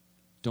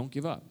 Don't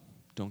give up.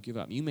 Don't give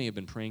up. You may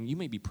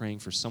be praying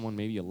for someone,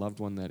 maybe a loved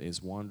one that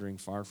is wandering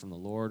far from the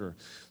Lord, or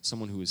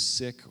someone who is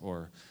sick,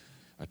 or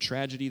a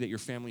tragedy that your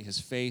family has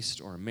faced,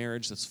 or a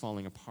marriage that's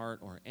falling apart,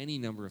 or any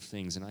number of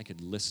things. And I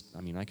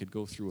could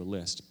go through a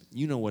list.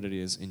 You know what it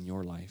is in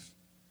your life.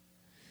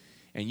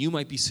 And you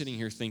might be sitting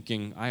here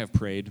thinking, I have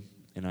prayed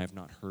and I have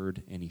not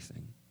heard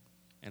anything.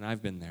 And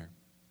I've been there.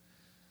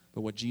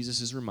 But what Jesus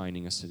is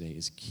reminding us today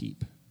is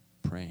keep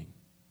praying.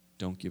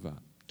 Don't give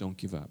up. Don't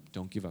give up.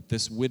 Don't give up.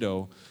 This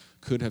widow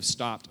could have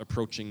stopped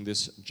approaching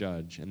this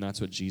judge, and that's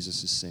what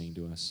Jesus is saying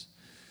to us.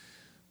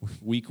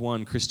 Week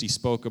 1, Christy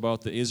spoke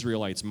about the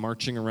Israelites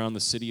marching around the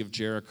city of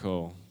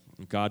Jericho.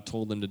 God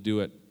told them to do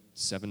it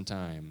 7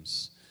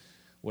 times.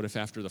 What if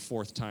after the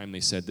 4th time they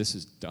said, this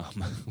is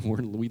dumb.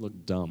 We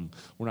look dumb.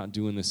 We're not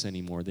doing this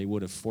anymore. They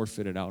would have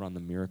forfeited out on the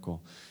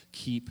miracle.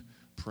 Keep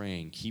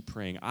praying. Keep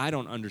praying. I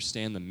don't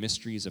understand the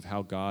mysteries of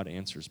how God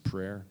answers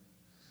prayer,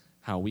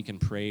 how we can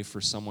pray for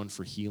someone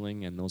for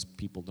healing and those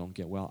people don't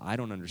get well. I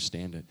don't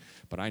understand it,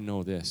 but I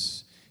know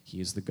this.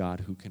 He is the God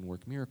who can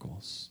work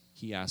miracles.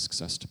 He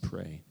asks us to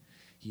pray.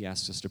 He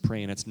asks us to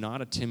pray, and it's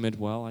not a timid,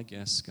 well, I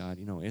guess, God,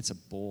 it's a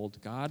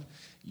bold, God,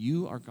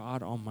 you are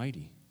God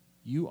Almighty.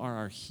 You are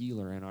our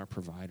healer and our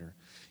provider.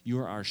 You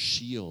are our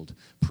shield.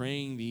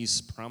 Praying these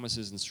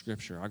promises in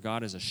Scripture. Our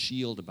God is a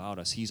shield about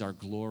us. He's our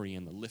glory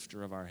and the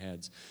lifter of our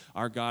heads.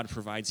 Our God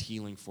provides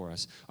healing for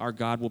us. Our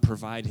God will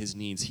provide his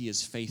needs. He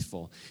is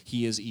faithful.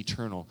 He is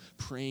eternal.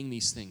 Praying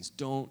these things.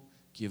 Don't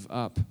give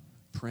up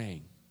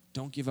praying.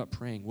 Don't give up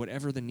praying.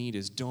 Whatever the need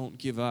is, don't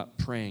give up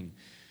praying.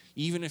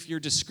 Even if you're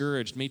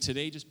discouraged, may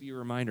today just be a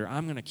reminder,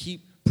 I'm going to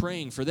keep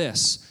praying for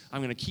this. I'm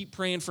going to keep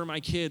praying for my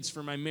kids,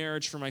 for my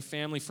marriage, for my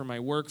family, for my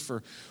work,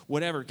 for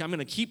whatever. I'm going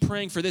to keep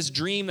praying for this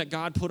dream that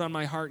God put on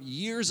my heart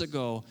years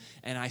ago,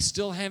 and I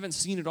still haven't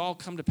seen it all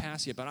come to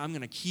pass yet, but I'm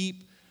going to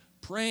keep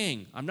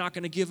praying. I'm not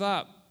going to give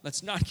up.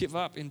 Let's not give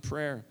up in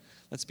prayer.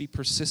 Let's be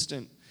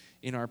persistent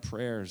in our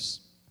prayers.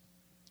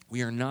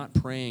 We are not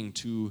praying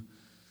to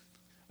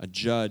a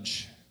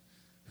judge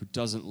who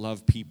doesn't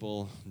love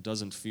people,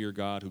 doesn't fear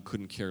God, who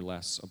couldn't care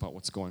less about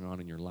what's going on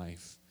in your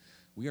life.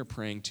 We are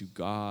praying to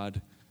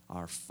God,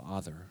 our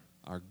Father,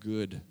 our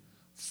good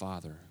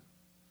Father,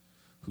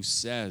 who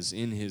says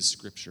in his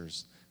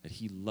Scriptures that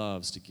he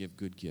loves to give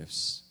good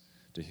gifts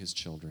to his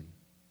children.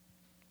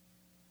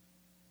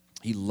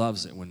 He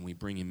loves it when we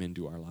bring him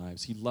into our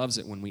lives. He loves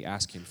it when we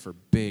ask him for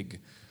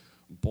big,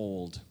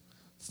 bold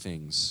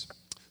things.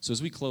 So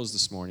as we close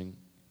this morning,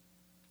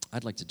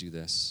 I'd like to do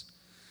this.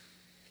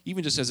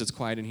 Even just as it's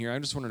quiet in here,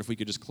 I'm just wondering if we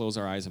could just close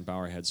our eyes and bow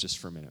our heads just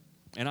for a minute.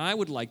 And I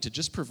would like to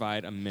just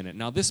provide a minute.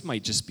 Now, this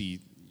might just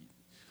be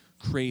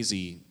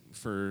crazy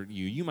for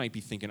you. You might be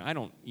thinking, I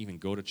don't even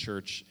go to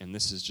church, and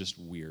this is just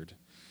weird.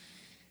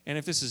 And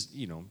if this is,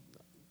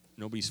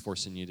 nobody's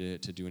forcing you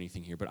to do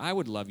anything here, but I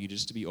would love you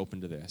just to be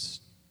open to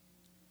this.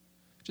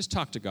 Just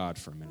talk to God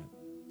for a minute.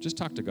 Just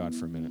talk to God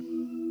for a minute.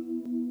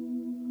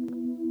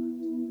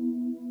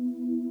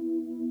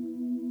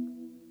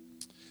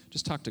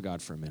 Just talk to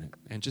God for a minute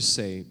and just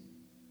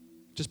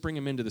bring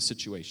him into the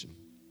situation.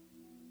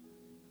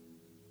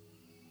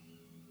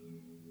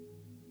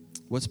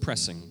 What's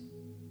pressing?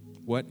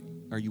 What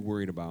are you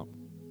worried about?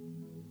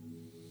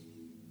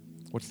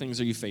 What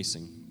things are you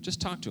facing? Just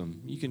talk to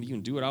him. You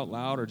can do it out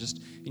loud or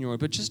just in your way,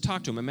 but just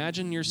talk to him.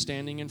 Imagine you're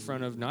standing in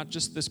front of not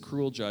just this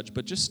cruel judge,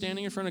 but just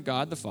standing in front of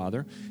God the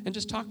Father and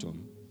just talk to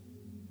him.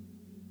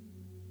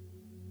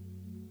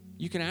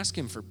 You can ask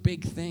him for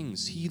big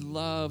things. He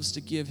loves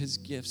to give his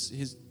gifts,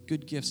 his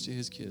good gifts to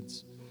his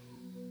kids.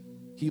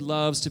 He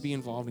loves to be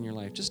involved in your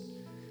life. Just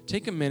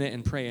take a minute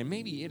and pray. And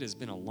maybe it has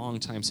been a long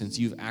time since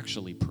you've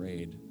actually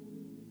prayed,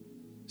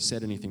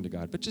 said anything to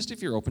God. But just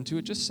if you're open to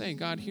it, just say,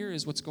 God, here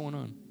is what's going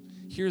on.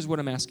 Here's what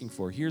I'm asking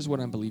for. Here's what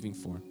I'm believing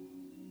for.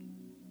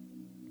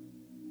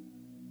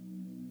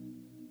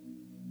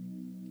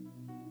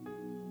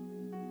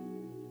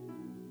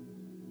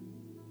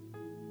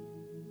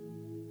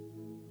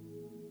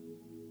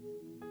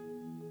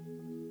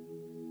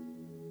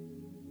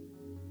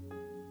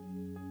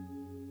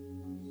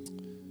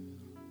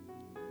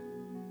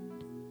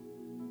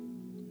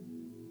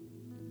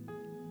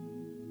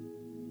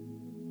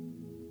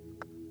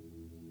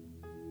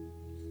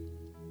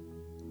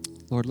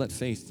 Lord, let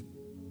faith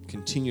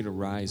continue to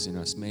rise in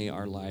us. May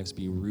our lives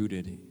be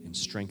rooted and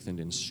strengthened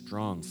in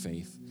strong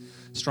faith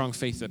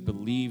that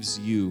believes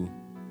you,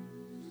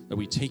 that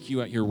we take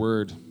you at your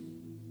word.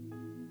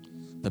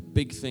 The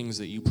big things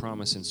that you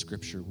promise in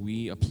Scripture,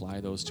 we apply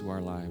those to our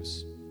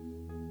lives.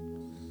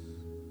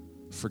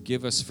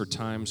 Forgive us for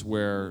times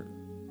where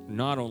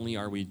not only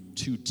are we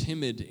too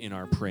timid in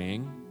our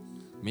praying,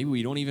 maybe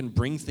we don't even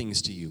bring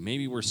things to you.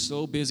 Maybe we're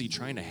so busy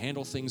trying to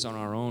handle things on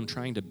our own,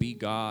 trying to be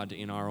God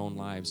in our own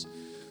lives,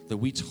 that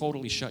we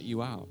totally shut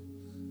you out.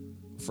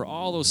 For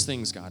all those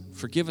things, God,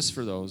 forgive us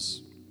for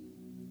those.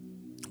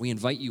 We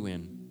invite you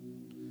in.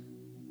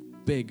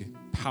 Big,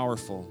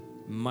 powerful,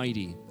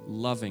 mighty,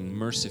 loving,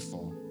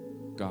 merciful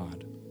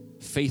God,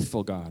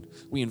 faithful God,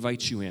 we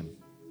invite you in.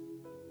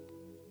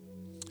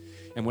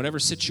 And whatever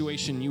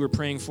situation you were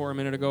praying for a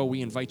minute ago,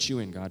 we invite you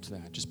in, God, to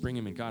that. Just bring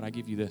him in. God, I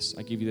give you this.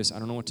 I give you this. I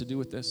don't know what to do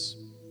with this.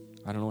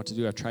 I don't know what to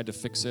do. I've tried to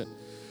fix it.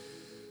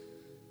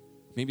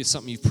 Maybe it's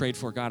something you've prayed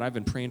for. God, I've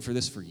been praying for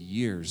this for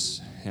years,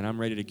 and I'm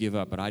ready to give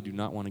up, but I do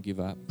not want to give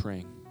up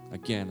praying.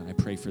 Again, I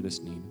pray for this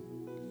need.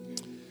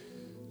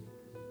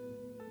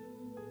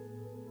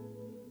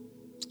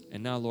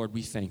 And now, Lord,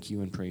 we thank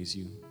you and praise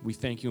you. We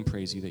thank you and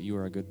praise you that you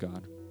are a good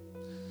God.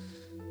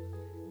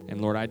 And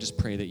Lord, I just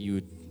pray that you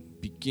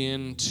would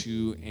begin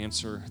to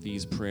answer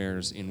these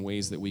prayers in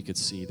ways that we could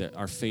see, that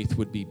our faith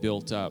would be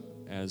built up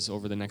as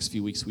over the next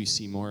few weeks we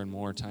see more and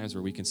more times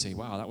where we can say,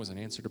 wow, that was an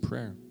answer to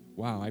prayer.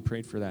 Wow, I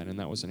prayed for that, and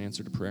that was an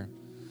answer to prayer.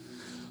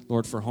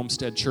 Lord, for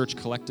Homestead Church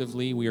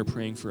collectively, we are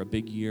praying for a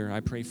big year.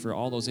 I pray for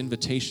all those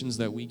invitations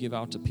that we give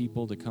out to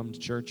people to come to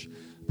church.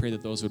 I pray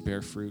that those would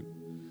bear fruit.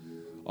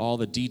 All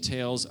the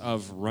details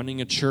of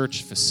running a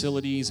church,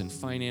 facilities and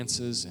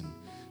finances and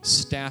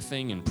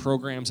staffing and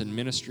programs and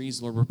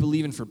ministries, Lord, we're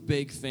believing for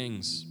big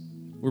things.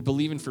 We're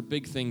believing for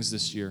big things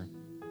this year.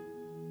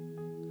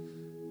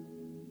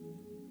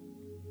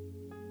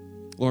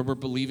 Lord, we're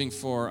believing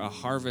for a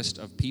harvest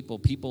of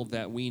people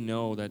that we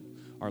know that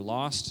are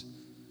lost,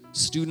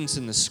 students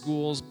in the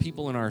schools,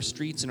 people in our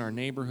streets, in our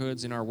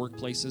neighborhoods, in our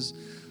workplaces.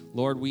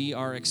 Lord, we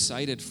are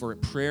excited for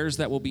prayers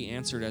that will be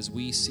answered as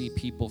we see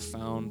people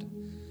found.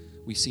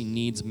 We see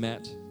needs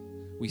met.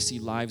 We see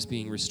lives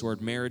being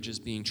restored, marriages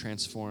being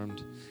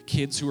transformed,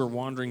 kids who are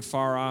wandering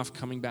far off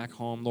coming back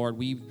home. Lord,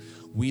 we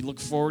look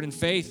forward in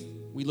faith.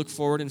 We look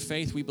forward in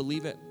faith. We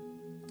believe it.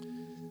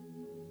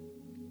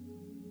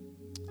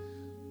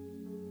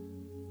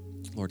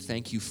 Lord,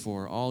 thank you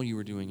for all you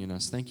are doing in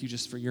us. Thank you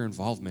just for your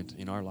involvement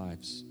in our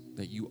lives,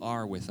 that you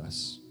are with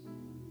us.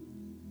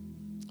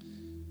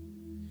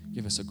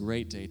 Give us a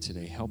great day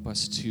today. Help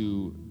us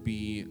to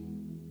be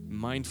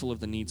mindful of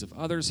the needs of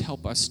others.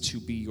 Help us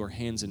to be your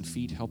hands and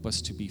feet. Help us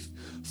to be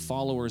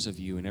followers of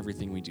you in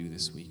everything we do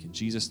this week. In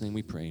Jesus' name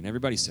we pray. And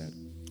everybody said,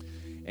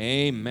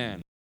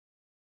 amen.